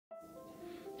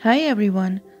Hi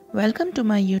everyone, welcome to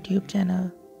my YouTube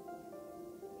channel.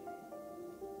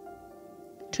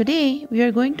 Today we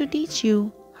are going to teach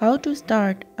you how to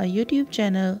start a YouTube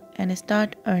channel and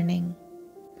start earning.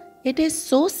 It is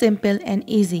so simple and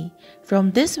easy.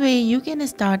 From this way you can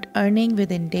start earning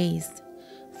within days.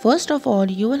 First of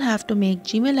all, you will have to make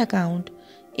Gmail account.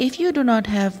 If you do not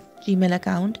have Gmail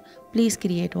account, please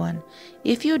create one.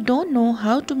 If you don't know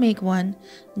how to make one,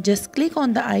 just click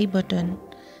on the I button.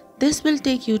 This will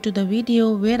take you to the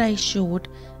video where I showed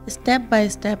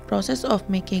step-by-step process of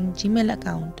making Gmail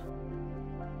account.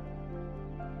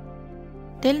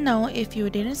 Till now, if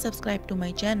you didn't subscribe to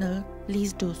my channel,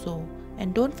 please do so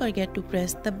and don't forget to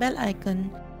press the bell icon.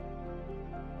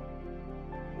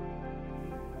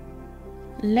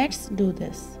 Let's do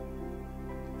this.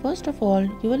 First of all,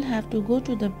 you will have to go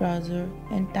to the browser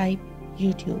and type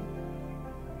YouTube.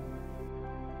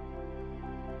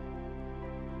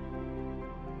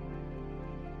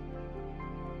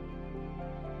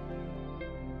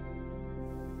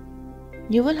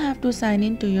 You will have to sign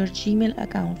in to your Gmail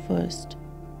account first.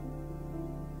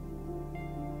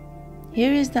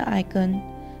 Here is the icon.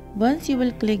 Once you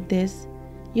will click this,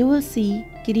 you will see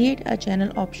Create a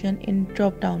Channel option in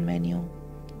drop-down menu.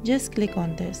 Just click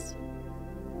on this.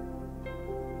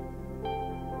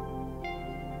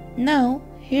 Now,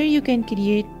 here you can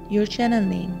create your channel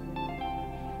name.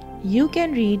 You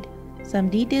can read some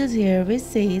details here which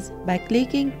says by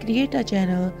clicking Create a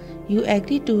Channel, you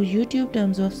agree to YouTube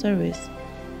Terms of Service.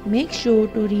 Make sure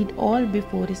to read all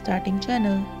before starting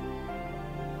channel.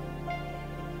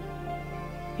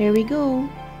 Here we go.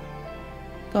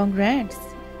 Congrats!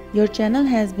 Your channel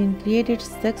has been created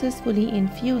successfully in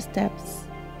few steps.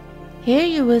 Here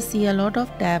you will see a lot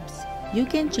of tabs. You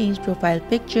can change profile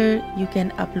picture, you can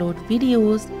upload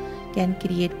videos, can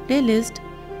create playlist,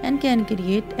 and can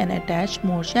create and attach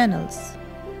more channels.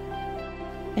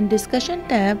 In discussion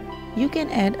tab, you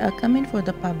can add a comment for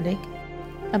the public.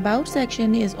 About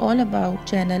section is all about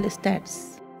channel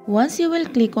stats. Once you will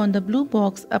click on the blue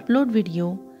box upload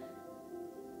video,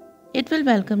 it will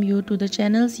welcome you to the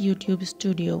channel's YouTube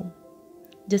studio.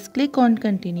 Just click on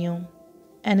continue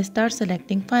and start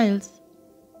selecting files.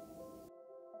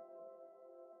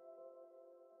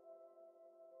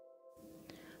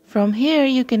 From here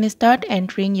you can start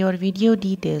entering your video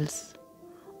details.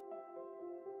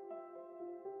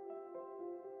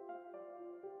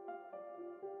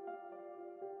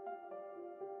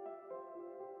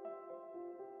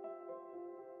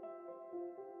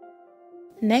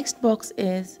 Next box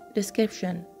is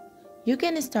description. You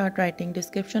can start writing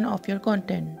description of your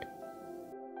content.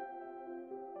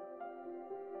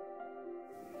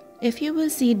 If you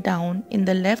will see down in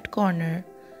the left corner,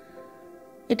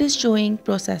 it is showing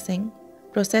processing.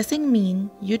 Processing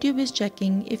means YouTube is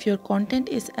checking if your content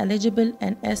is eligible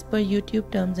and as per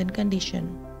YouTube terms and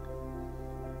condition.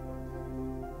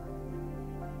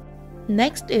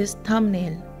 Next is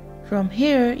thumbnail. From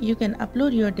here you can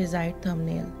upload your desired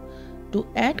thumbnail. To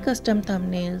add custom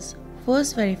thumbnails,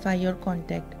 first verify your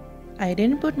contact. I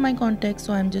didn't put my contact,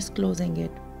 so I'm just closing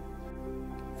it.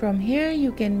 From here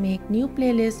you can make new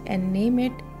playlist and name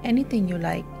it anything you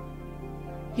like.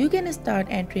 You can start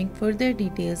entering further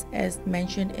details as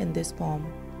mentioned in this form.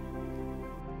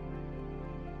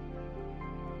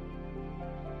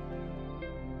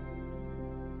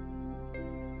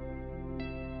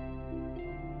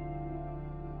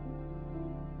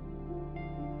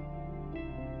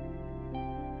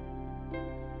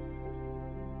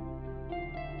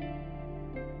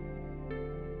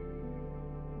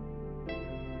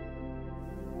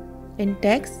 In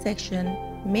text section,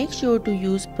 make sure to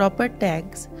use proper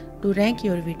tags to rank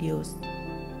your videos.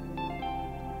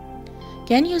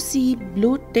 Can you see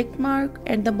blue tick mark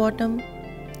at the bottom?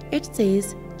 It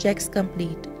says checks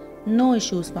complete, no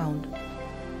issues found.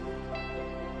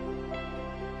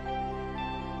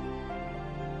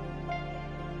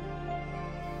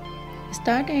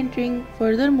 Start entering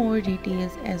further more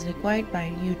details as required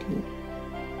by YouTube.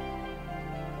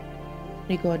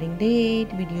 Recording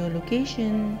date, video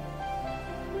location,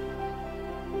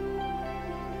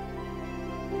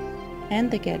 and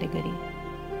the category.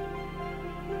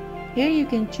 Here you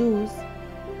can choose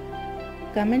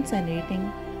comments and rating.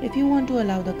 If you want to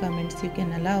allow the comments, you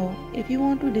can allow. If you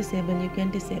want to disable, you can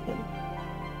disable.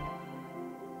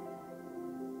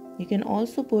 You can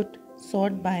also put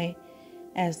sort by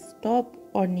as top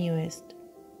or newest.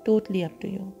 Totally up to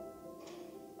you.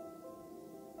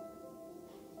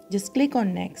 Just click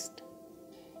on next.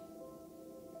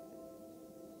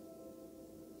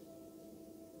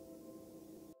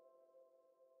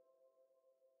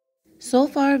 So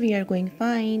far we are going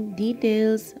fine.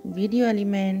 Details, video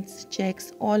elements,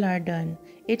 checks all are done.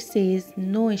 It says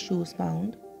no issues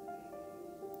found.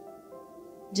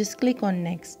 Just click on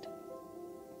next.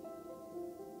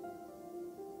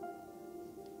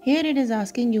 Here it is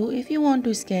asking you if you want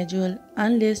to schedule,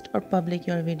 unlist or public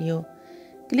your video.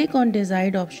 Click on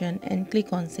desired option and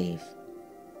click on save.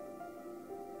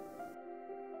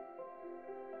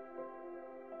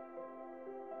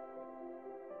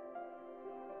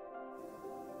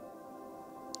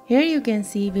 Here you can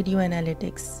see video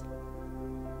analytics.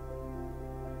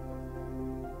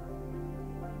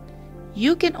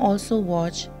 You can also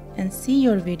watch and see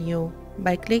your video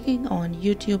by clicking on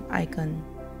YouTube icon.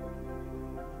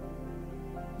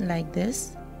 Like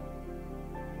this.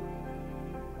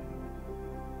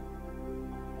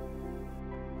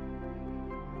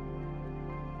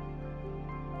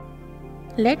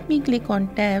 Let me click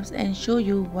on tabs and show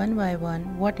you one by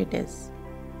one what it is.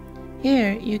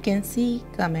 Here you can see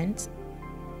comments.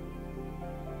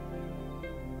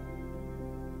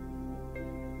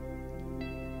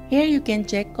 Here you can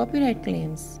check copyright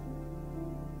claims.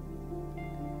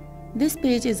 This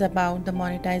page is about the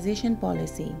monetization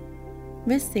policy,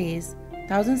 which says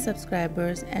 1000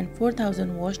 subscribers and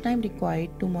 4000 watch time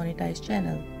required to monetize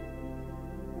channel.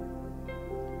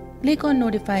 Click on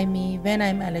notify me when I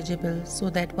am eligible so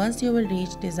that once you will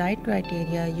reach desired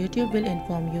criteria, YouTube will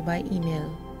inform you by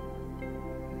email.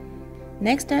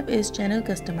 Next step is channel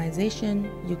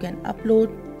customization. You can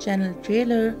upload channel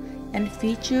trailer and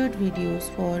featured videos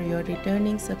for your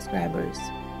returning subscribers.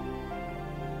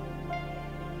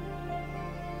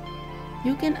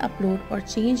 You can upload or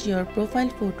change your profile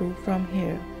photo from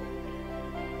here.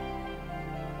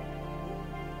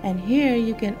 And here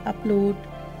you can upload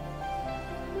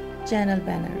channel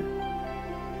banner.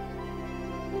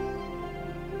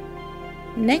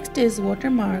 Next is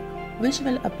watermark, which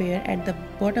will appear at the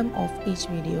bottom of each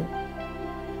video.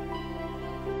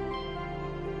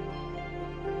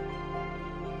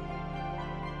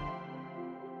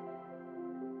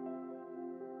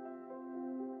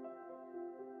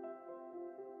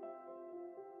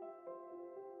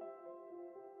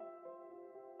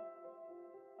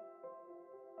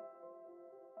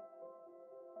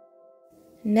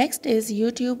 Next is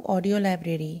YouTube audio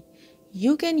library.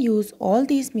 You can use all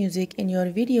these music in your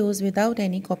videos without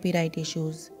any copyright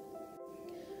issues.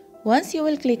 Once you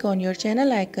will click on your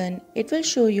channel icon, it will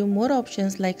show you more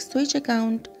options like switch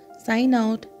account, sign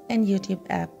out and YouTube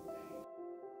app.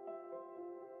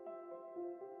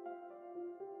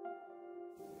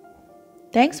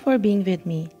 Thanks for being with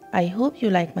me. I hope you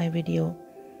like my video.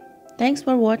 Thanks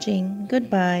for watching.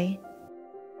 Goodbye.